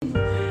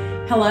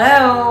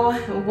Hello,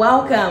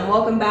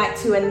 welcome back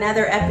to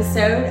another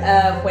episode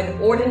of When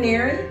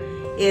Ordinary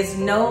is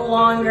No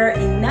Longer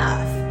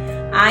Enough.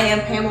 I am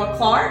Pamela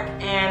Clark,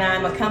 and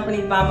I'm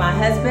accompanied by my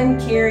husband,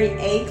 Kerry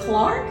A.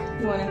 Clark.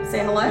 You want to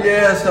say hello?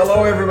 Yes,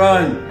 hello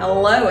everybody.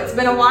 Hello, it's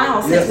been a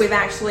while since we've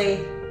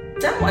actually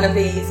done one of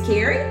these,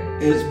 Kerry.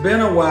 It's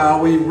been a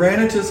while. We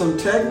ran into some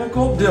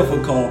technical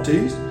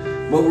difficulties,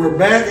 but we're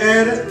back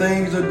at it.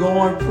 Things are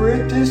going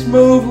pretty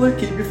smoothly.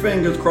 Keep your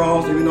fingers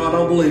crossed, even though I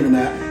don't believe in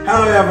that.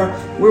 However,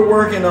 we're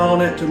working on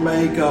it to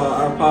make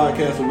our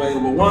podcast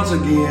available. Once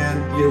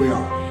again, here we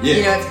are. Yes.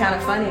 You know, it's kind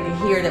of funny to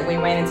hear that we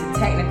ran into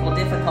technical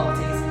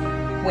difficulties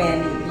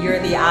when you're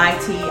the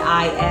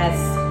ITIS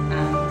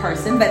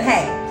person. But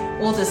hey,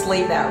 we'll just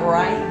leave that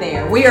right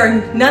there. We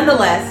are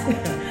nonetheless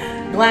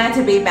glad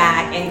to be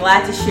back and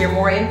glad to share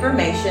more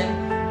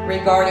information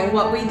regarding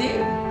what we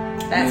do.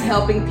 That's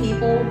helping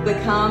people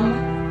become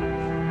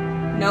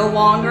no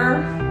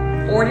longer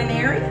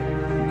ordinary,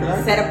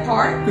 set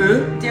apart,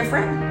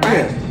 different, right?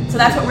 Yes. So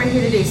that's what we're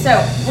here to do. So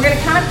we're going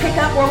to kind of pick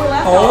up where we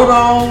left off. Hold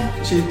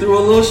on. She threw a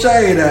little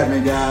shade at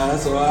me,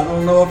 guys, so I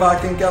don't know if I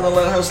can kind of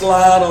let her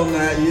slide on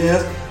that.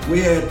 Yes,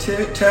 we had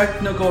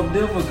technical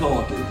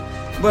difficulties,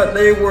 but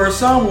they were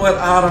somewhat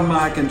out of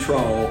my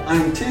control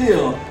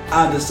until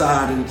I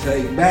decided to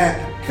take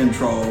back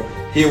control.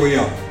 Here we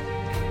are.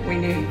 We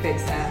knew you'd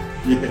fix that.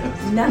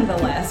 Yes.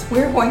 Nonetheless,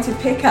 we're going to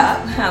pick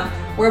up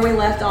where we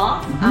left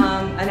off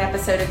an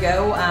episode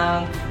ago.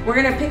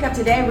 We're going to pick up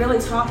today really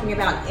talking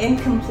about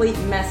incomplete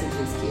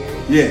messages,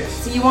 Kerry. Yes.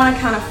 So you want to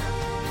kind of,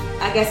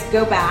 I guess,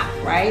 go back,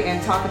 right,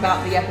 and talk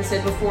about the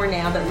episode before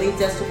now that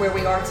leads us to where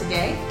we are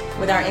today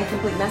with our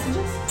incomplete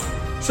messages?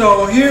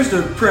 So here's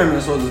the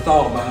premise or the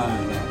thought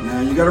behind that.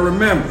 Now you got to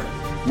remember,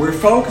 we're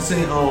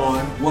focusing on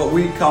what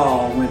we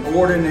call when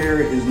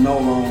ordinary is no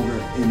longer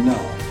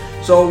enough.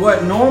 So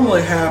what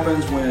normally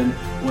happens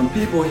when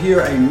people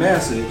hear a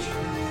message,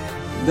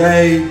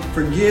 they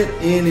forget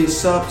any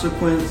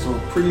subsequents or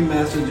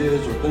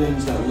pre-messages or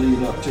things that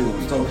lead up to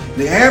it. So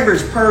the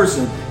average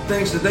person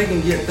thinks that they can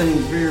get things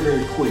very,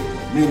 very quickly,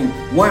 meaning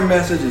one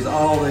message is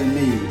all they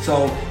need.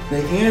 So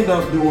they end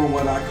up doing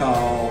what I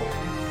call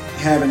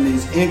having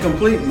these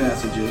incomplete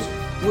messages,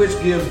 which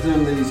gives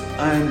them these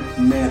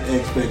unmet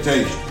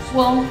expectations.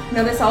 Well,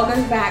 no, this all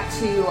goes back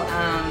to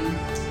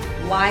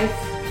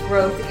life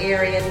growth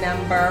area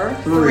number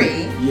 3.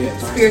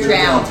 Yes,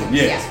 spirituality.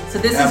 Yes. Yeah. So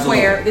this is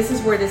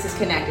where this is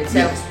connected.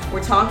 So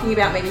we're talking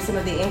about maybe some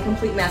of the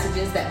incomplete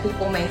messages that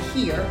people may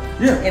hear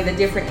in the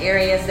different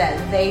areas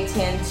that they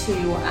tend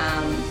to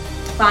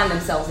find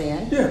themselves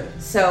in. Yeah.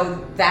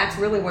 So that's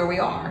really where we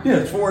are.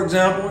 Yes. For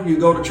example, you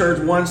go to church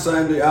one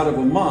Sunday out of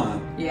a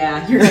month.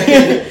 Yeah. You're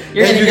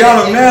and you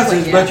got a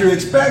message, but you're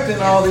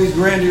expecting all these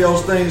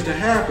grandiose things to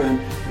happen,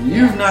 and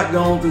you've not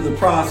gone through the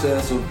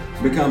process of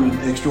becoming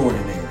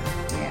extraordinary.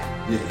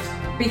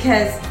 Yes.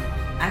 Because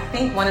I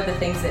think one of the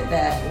things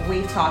that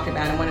we've talked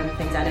about, and one of the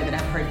things I know that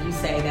I've heard you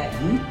say,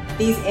 that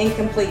these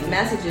incomplete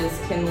messages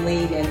can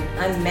lead in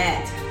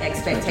unmet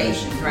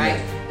expectations, right?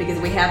 Yes. Because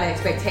we have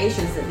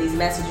expectations that these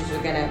messages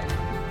are going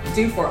to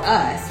do for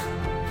us,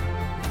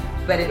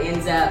 but it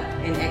ends up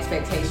in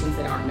expectations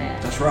that aren't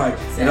met. That's right.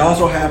 So, it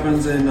also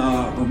happens in,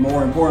 but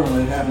more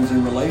importantly, it happens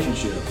in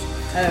relationships.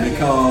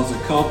 Because a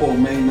couple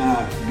may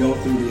not go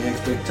through the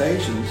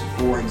expectations.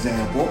 For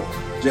example,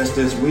 just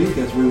this week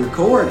as we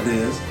record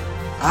this,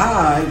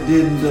 I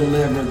didn't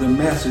deliver the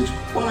message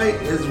quite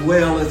as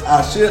well as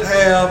I should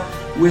have,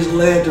 which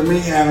led to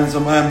me having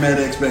some unmet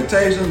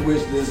expectations,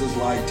 which this is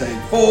like take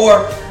 4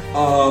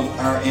 of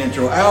our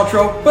intro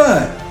outro.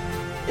 But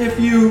if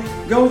you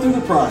go through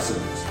the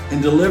process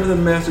and deliver the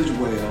message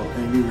well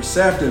and be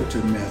receptive to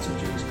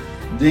messages,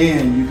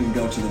 then you can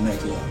go to the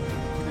next level.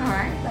 All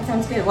right, that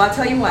sounds good. Well, I'll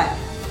tell you what.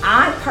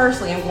 I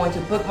personally am going to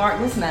bookmark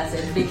this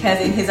message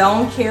because in his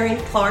own Kerry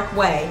Clark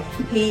way,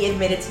 he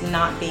admitted to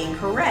not being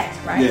correct,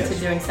 right? Yes. To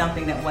doing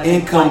something that wasn't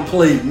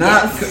incomplete,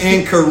 not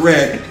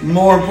incorrect.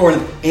 More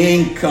important,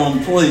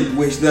 incomplete,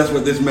 which that's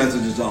what this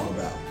message is all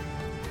about.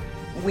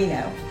 We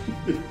know.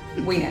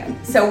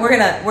 So we're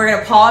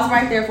gonna pause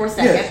right there for a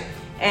second,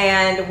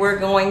 and we're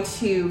going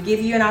to give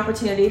you an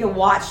opportunity to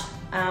watch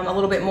a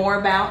little bit more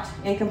about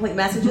incomplete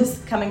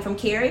messages coming from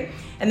Kerry,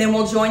 and then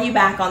we'll join you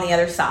back on the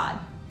other side.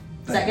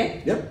 Is that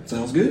good? Yep,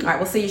 sounds good. All right,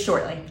 we'll see you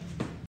shortly.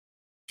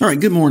 All right,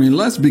 good morning.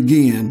 Let's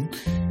begin.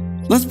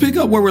 Let's pick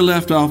up where we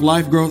left off.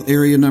 Life growth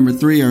area number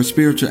 3, our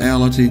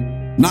spirituality,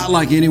 not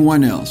like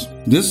anyone else.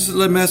 This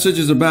message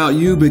is about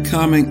you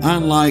becoming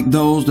unlike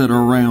those that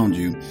are around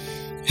you,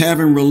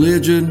 having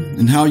religion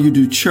and how you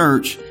do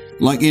church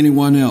like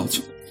anyone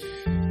else.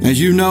 As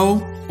you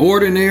know,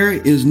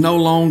 ordinary is no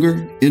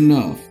longer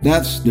enough.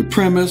 That's the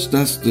premise.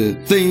 That's the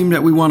theme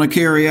that we want to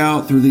carry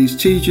out through these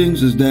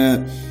teachings, is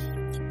that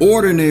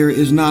ordinary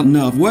is not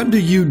enough. What do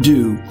you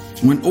do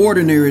when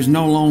ordinary is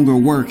no longer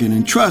working?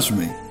 And trust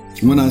me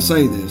when I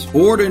say this,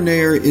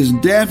 ordinary is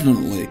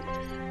definitely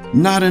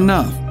not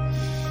enough.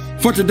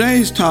 For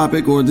today's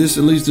topic, or at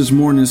least this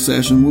morning's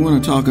session, we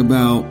want to talk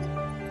about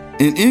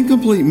an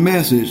incomplete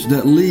message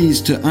that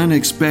leads to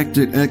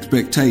unexpected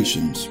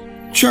expectations.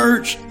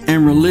 church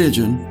and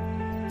religion,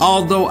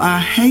 although I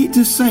hate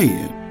to say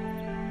it,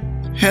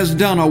 has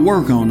done a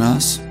work on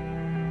us.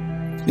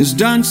 It's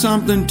done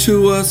something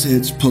to us.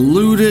 It's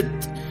polluted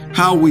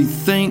how we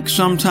think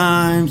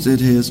sometimes. It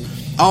has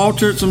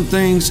altered some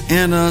things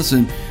in us,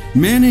 and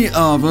many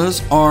of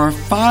us are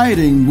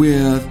fighting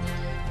with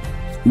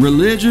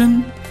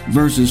religion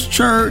versus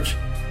church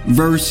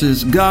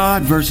versus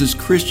God versus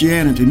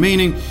Christianity,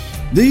 meaning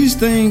these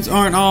things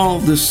aren't all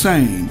the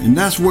same, and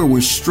that's where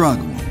we're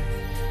struggling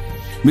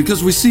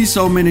because we see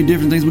so many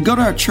different things. We go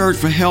to our church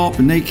for help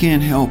and they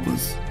can't help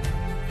us.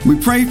 We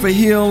pray for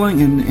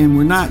healing and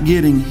we're not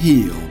getting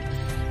healed.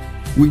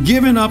 We're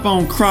giving up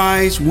on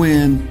Christ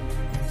when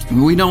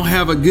we don't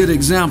have a good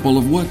example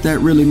of what that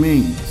really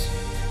means.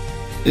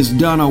 It's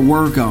done a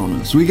work on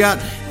us. We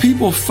got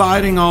people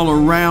fighting all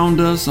around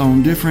us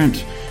on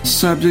different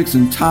subjects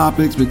and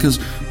topics because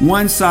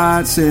one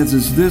side says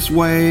it's this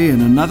way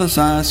and another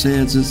side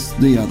says it's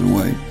the other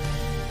way.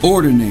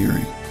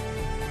 Ordinary,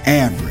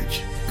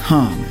 average,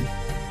 common.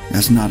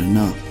 That's not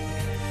enough.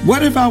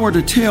 What if I were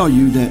to tell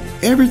you that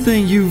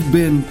everything you've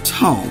been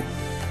taught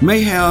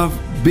may have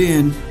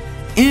been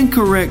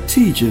incorrect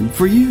teaching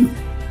for you?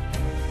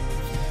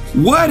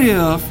 What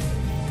if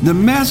the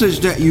message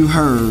that you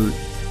heard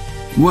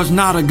was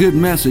not a good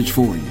message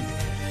for you?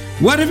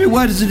 What if it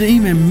wasn't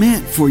even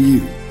meant for you?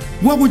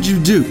 What would you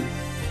do?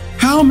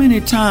 How many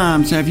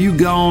times have you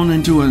gone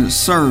into a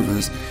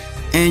service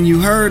and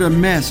you heard a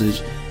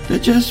message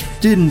that just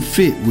didn't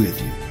fit with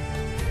you?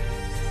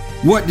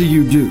 What do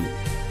you do?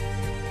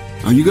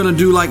 Are you going to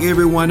do like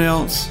everyone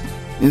else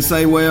and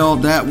say, well,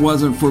 that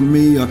wasn't for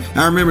me? Or,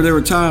 I remember there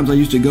were times I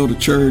used to go to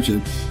church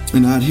and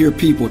I'd hear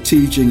people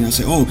teaching. I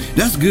say, oh,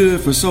 that's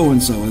good for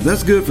so-and-so.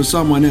 That's good for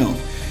someone else.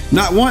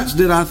 Not once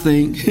did I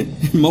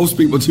think, most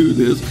people do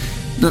this,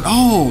 that,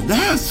 oh,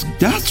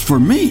 that's for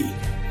me.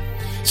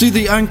 See,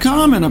 the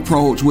uncommon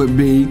approach would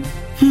be,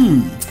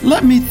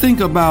 let me think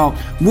about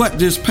what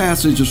this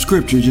passage of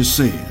scripture just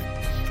said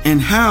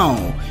and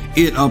how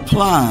it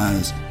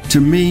applies to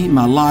me,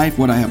 my life,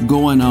 what I have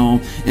going on,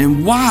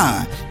 and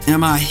why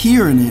am I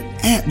hearing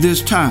it at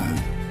this time?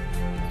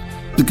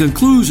 The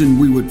conclusion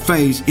we would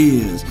face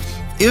is,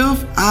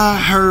 if I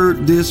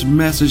heard this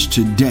message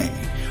today,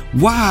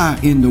 why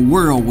in the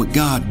world would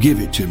God give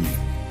it to me?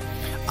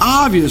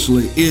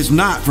 Obviously, it's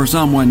not for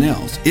someone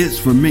else. It's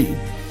for me.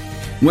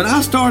 When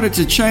I started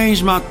to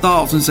change my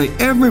thoughts and say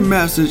every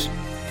message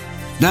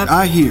that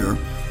I hear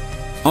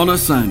on a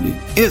Sunday,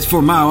 it's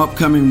for my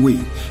upcoming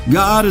week.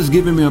 God has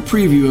given me a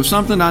preview of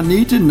something I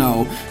need to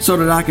know so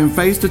that I can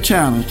face the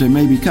challenge that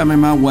may be coming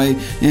my way.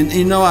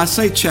 And I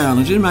say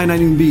challenge, it might not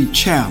even be a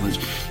challenge.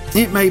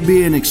 It may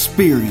be an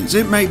experience.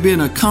 It may be an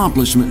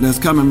accomplishment that's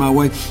coming my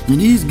way. And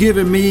He's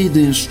given me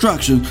the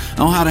instructions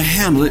on how to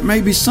handle it. It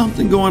may be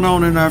something going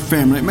on in our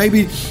family. It may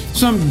be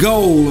some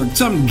goal or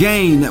some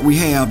gain that we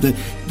have that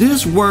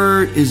this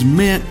word is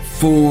meant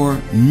for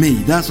me.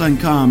 That's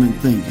uncommon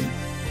thinking.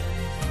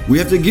 We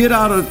have to get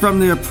out from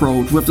the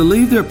approach. We have to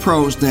leave the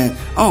approach that,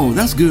 oh,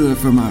 that's good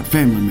for my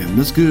family member.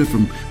 That's good for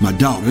my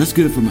daughter. That's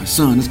good for my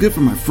son. That's good for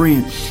my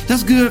friend.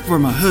 That's good for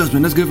my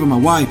husband. That's good for my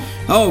wife.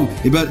 Oh,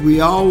 but we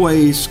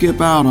always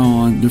skip out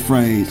on the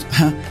phrase,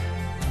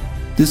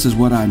 this is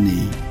what I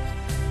need.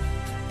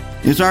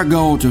 It's our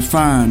goal to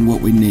find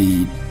what we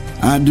need.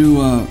 I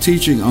do a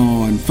teaching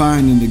on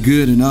finding the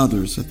good in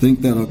others. I think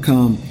that'll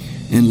come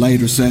in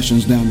later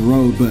sessions down the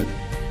road.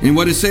 And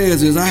what it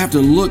says is I have to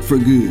look for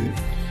good.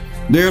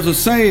 There's a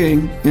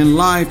saying in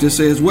life that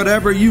says,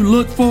 whatever you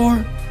look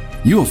for,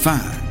 you'll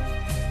find.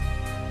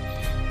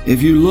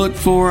 If you look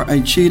for a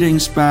cheating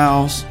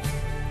spouse,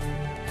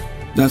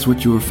 that's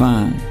what you will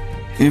find.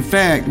 In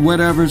fact,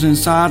 whatever's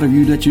inside of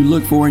you that you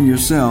look for in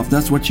yourself,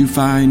 that's what you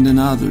find in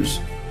others.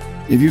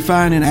 If you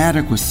find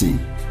inadequacy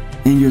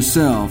in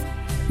yourself,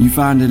 you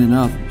find it in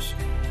others.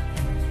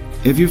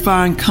 If you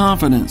find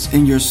confidence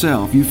in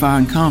yourself, you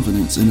find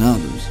confidence in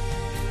others.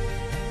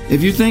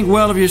 If you think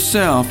well of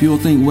yourself, you'll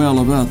think well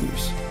of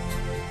others.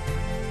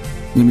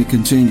 Let me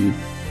continue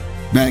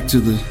back to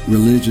the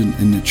religion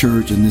and the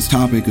church and this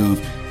topic of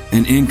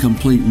an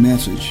incomplete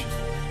message.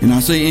 And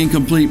I say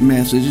incomplete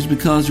message is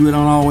because we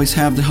don't always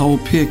have the whole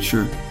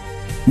picture.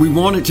 We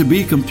want it to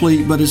be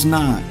complete, but it's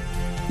not.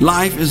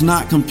 Life is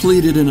not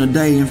completed in a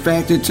day. In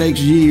fact, it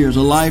takes years,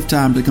 a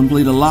lifetime to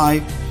complete a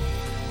life.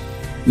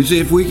 You see,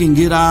 if we can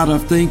get out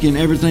of thinking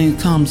everything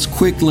comes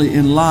quickly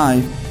in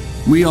life,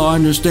 we all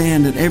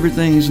understand that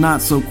everything is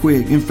not so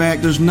quick. In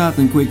fact, there's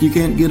nothing quick. You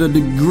can't get a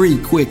degree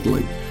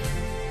quickly.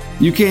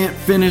 You can't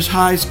finish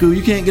high school.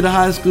 You can't get a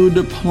high school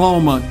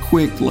diploma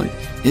quickly.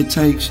 It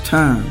takes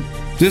time.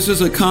 This is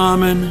a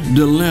common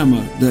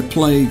dilemma that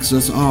plagues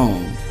us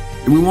all.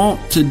 We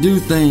want to do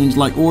things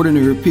like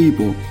ordinary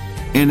people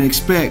and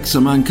expect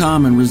some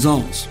uncommon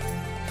results.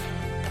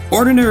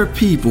 Ordinary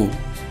people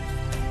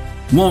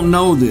won't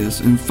know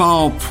this and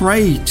fall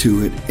prey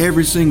to it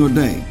every single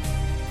day.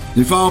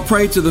 They fall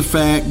prey to the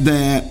fact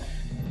that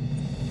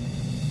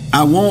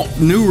I want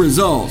new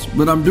results,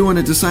 but I'm doing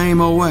it the same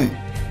old way.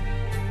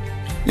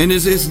 And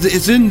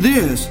it's in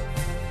this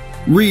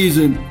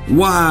reason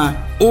why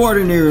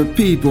ordinary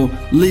people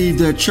leave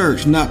their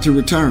church not to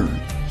return.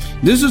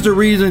 This is the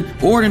reason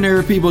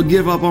ordinary people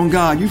give up on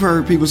God. You've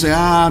heard people say,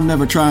 I'm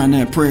never trying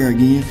that prayer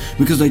again,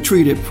 because they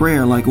treated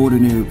prayer like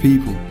ordinary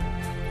people.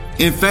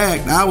 In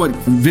fact, I would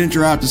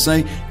venture out to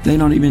say they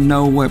don't even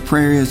know what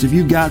prayer is. If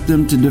you got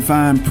them to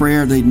define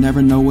prayer, they'd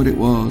never know what it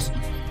was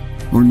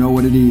or know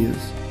what it is.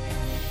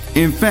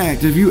 In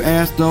fact, if you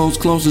ask those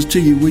closest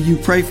to you, will you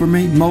pray for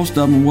me? Most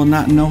of them will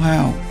not know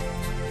how.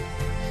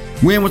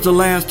 When was the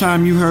last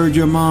time you heard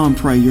your mom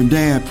pray, your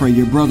dad pray,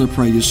 your brother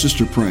pray, your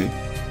sister pray?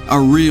 A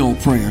real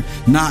prayer,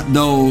 not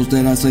those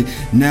that I say,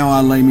 now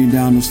I lay me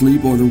down to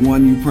sleep, or the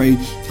one you pray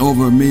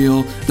over a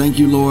meal, thank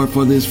you, Lord,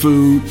 for this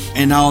food,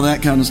 and all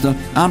that kind of stuff.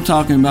 I'm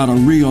talking about a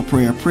real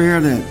prayer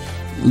that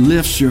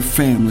lifts your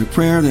family,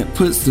 prayer that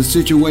puts the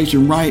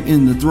situation right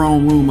in the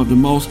throne room of the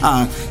Most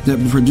High,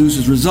 that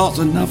produces results.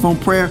 Enough on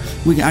prayer.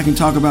 I can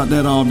talk about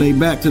that all day.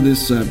 Back to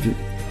this subject.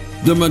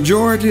 The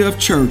majority of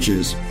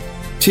churches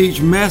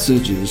teach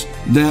messages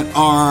that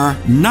are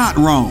not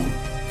wrong.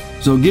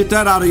 So get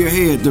that out of your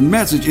head. The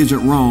message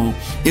isn't wrong.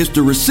 It's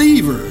the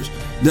receivers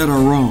that are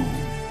wrong,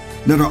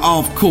 that are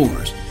off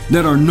course,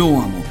 that are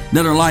normal,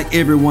 that are like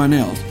everyone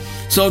else.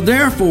 So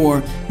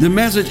therefore, the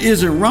message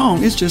isn't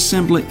wrong. It's just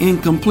simply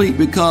incomplete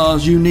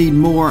because you need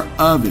more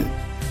of it.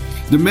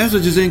 The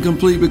message is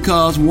incomplete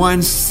because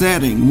one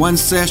setting, one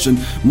session,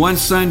 one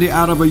Sunday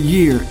out of a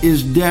year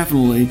is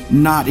definitely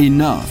not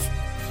enough.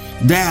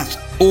 That's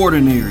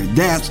ordinary.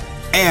 That's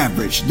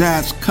average.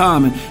 That's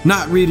common.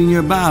 Not reading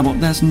your Bible,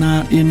 that's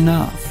not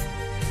enough.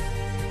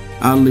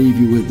 I'll leave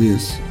you with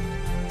this.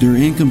 There are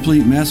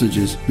incomplete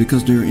messages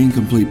because there are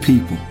incomplete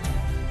people.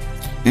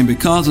 And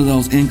because of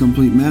those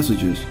incomplete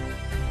messages,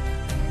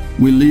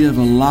 we live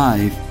a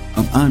life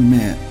of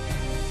unmet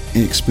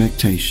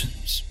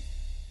expectations.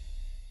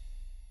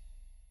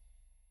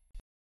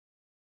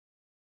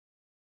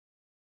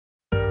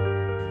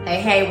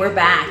 Hey, we're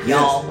back,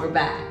 y'all. Yes. We're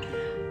back.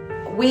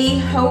 We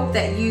hope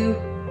that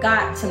you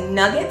got some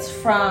nuggets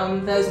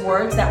from those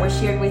words that were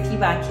shared with you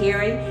by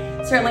Carrie.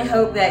 Certainly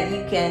hope that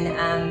you can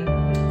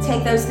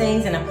take those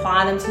things and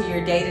apply them to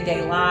your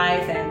day-to-day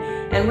life,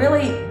 and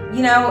really,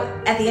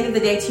 at the end of the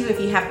day too, if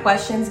you have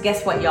questions,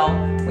 guess what, y'all?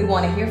 We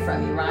want to hear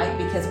from you, right?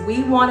 Because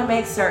we want to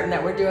make certain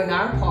that we're doing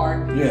our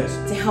part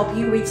to help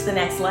you reach the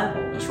next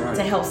level. That's right.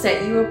 To help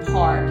set you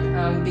apart,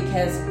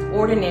 because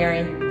ordinary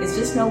is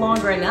just no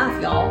longer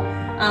enough, y'all.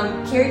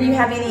 Carrie, do you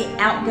have any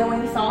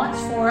outgoing thoughts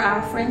for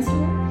our friends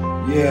here?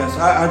 Yes,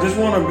 I just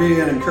want to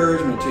be an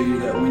encouragement to you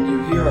that when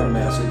you hear a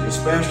message,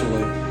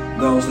 especially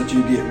those that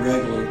you get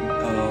regularly,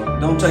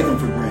 don't take them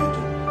for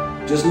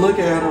granted. Just look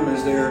at them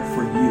as they're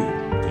for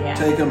you. Yeah.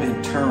 Take them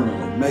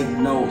internally. Make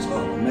notes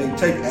of them.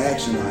 Take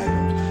action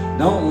items.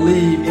 Don't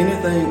leave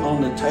anything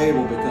on the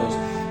table, because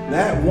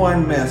that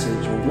one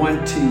message or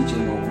one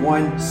teaching or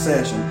one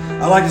session,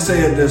 I like to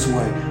say it this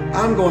way,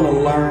 I'm going to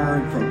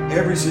learn from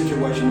every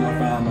situation I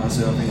find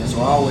myself in,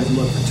 so I always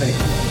look for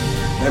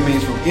takeaways. That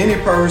means from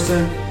any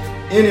person,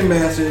 any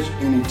message,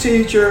 any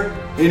teacher,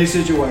 any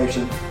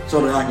situation, so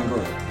that I can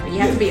grow. You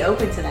have to be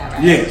open to that,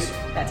 right? Yes.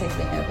 That takes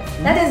being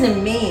open. That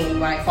doesn't mean you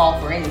might fall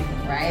for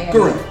anything, right?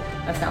 Correct.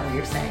 That's not what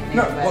you're saying there.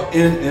 No, well,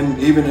 and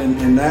even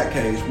in that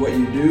case, what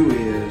you do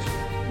is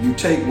you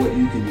take what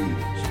you can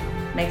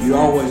use. Makes you sense.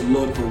 Always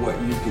look for what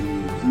you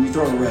can use, and you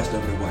throw the rest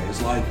of it away.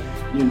 It's like,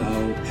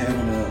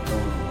 having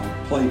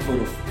a plate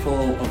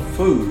full of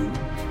food,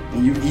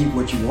 and you eat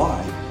what you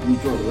like, and you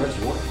throw the rest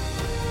away.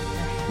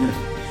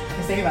 Yeah. I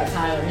was thinking about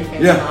Tyler. He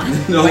came on.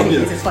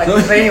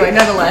 But anyway,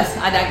 nonetheless,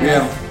 I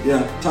digress.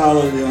 Yeah.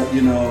 Tyler,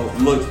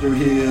 looks through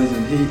his,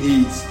 and he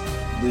eats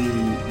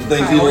the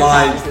things he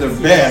likes the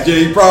best. Yeah,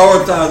 he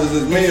prioritizes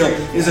his meal.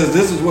 He says,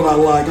 "This is what I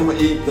like. I'm gonna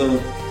eat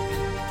the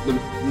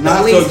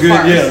not so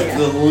good,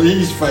 the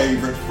least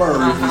favorite first,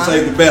 and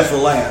save the best for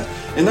last."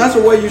 And that's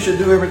the way you should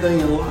do everything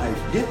in life.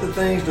 Get the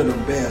things that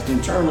are best,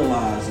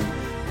 internalize them,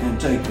 and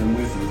take them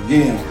with you.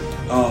 Again,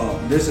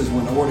 this is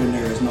when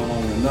ordinary is no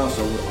longer enough.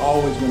 So we're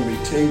always going to be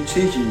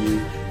teaching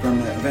you from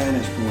that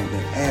vantage point,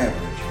 that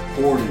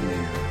average,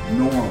 ordinary,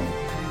 normal.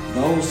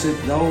 Those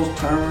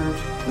terms,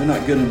 they're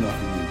not good enough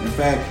for you. In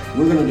fact,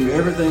 we're going to do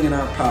everything in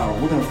our power.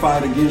 We're going to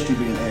fight against you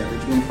being average.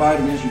 We're going to fight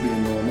against you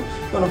being normal.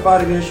 We're going to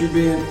fight against you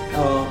being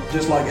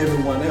just like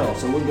everyone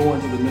else. So we're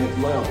going to the next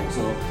level.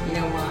 So you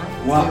know why?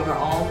 Why? We were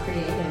all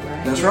created,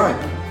 right? That's right.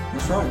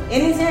 That's right.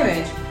 In His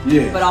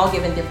image, but all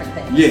given different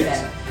things.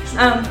 Yes. So,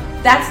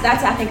 that's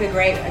I think a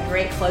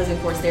great closing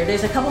for us there.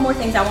 There's a couple more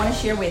things I want to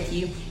share with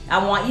you.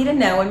 I want you to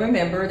know and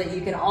remember that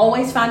you can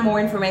always find more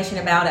information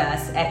about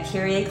us at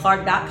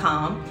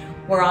CarrieAClark.com.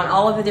 We're on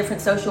all of the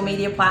different social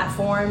media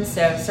platforms,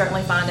 so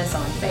certainly find us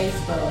on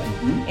Facebook,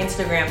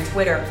 Instagram,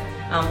 Twitter.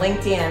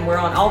 LinkedIn. We're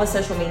on all the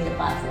social media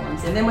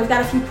platforms. And then we've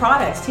got a few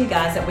products too,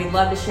 guys, that we'd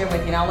love to share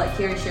with you. And I'll let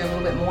Kerry share a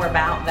little bit more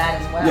about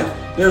that as well.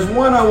 Yeah, there's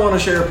one I want to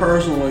share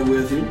personally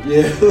with you.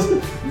 Yeah,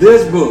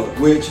 this book,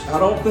 which I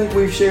don't think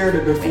we've shared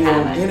it before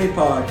on any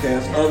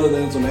podcast other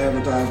than some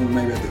advertisement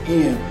maybe at the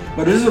end,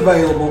 but it is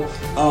available.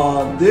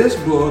 This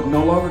book,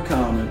 No Longer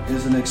Common,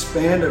 is an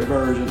expanded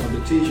version of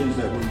the teachings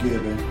that were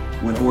given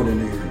when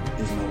ordinary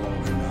is no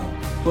longer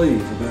known.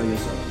 Please avail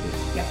yourself of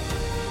this. Yep.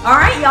 All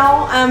right,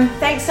 y'all.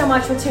 Thanks so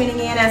much for tuning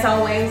in. As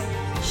always,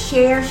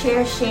 share,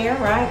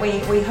 right?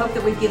 We hope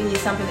that we've given you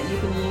something that you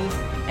can use,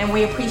 and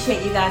we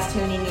appreciate you guys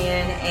tuning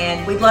in,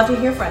 and we'd love to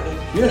hear from you.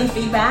 Yes. Any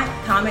feedback,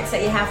 comments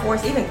that you have for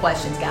us, even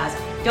questions, guys,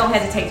 don't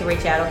hesitate to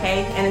reach out,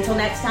 okay? And until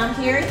next time,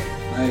 Kerry.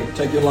 Hey,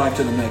 take your life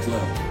to the next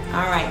level.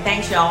 All right,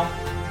 thanks, y'all.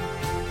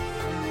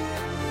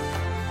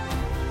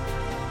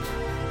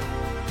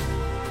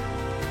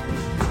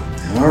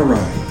 All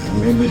right,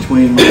 I'm in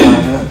between my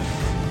lineup,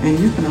 and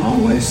you can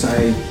always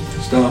say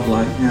stuff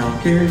like, now,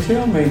 Kerry,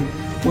 tell me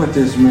what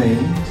this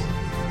means.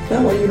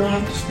 That way you don't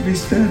have to be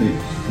studied.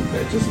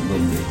 Okay, just a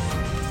little bit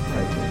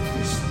right there.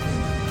 Just,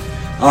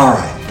 all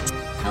right.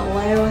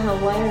 Hello,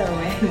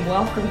 and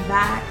welcome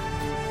back.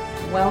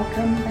 It's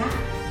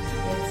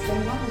been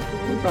a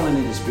while. We probably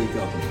need to speak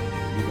up a little bit.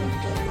 You're going to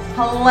talk about it.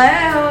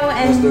 Hello,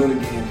 Let's and do it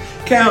again.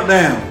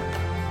 Countdown.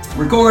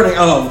 Recording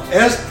of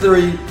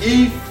S3,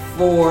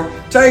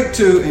 E4, take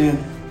 2 in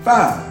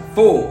 5,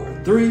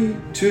 4, 3,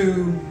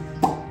 2.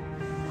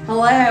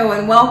 hello,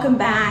 and welcome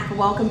back.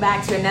 Welcome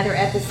back to another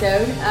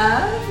episode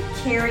of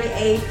Kerry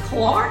A.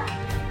 Clark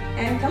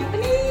and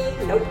Company.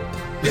 Nope,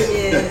 it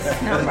is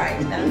not right.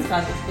 That's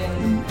because it's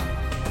been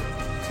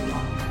too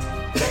long.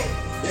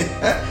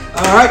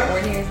 All right.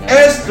 Ordinary is no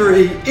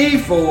S3,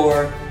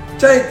 E4,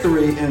 take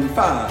 3 in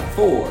 5,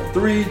 4,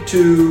 3,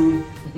 2.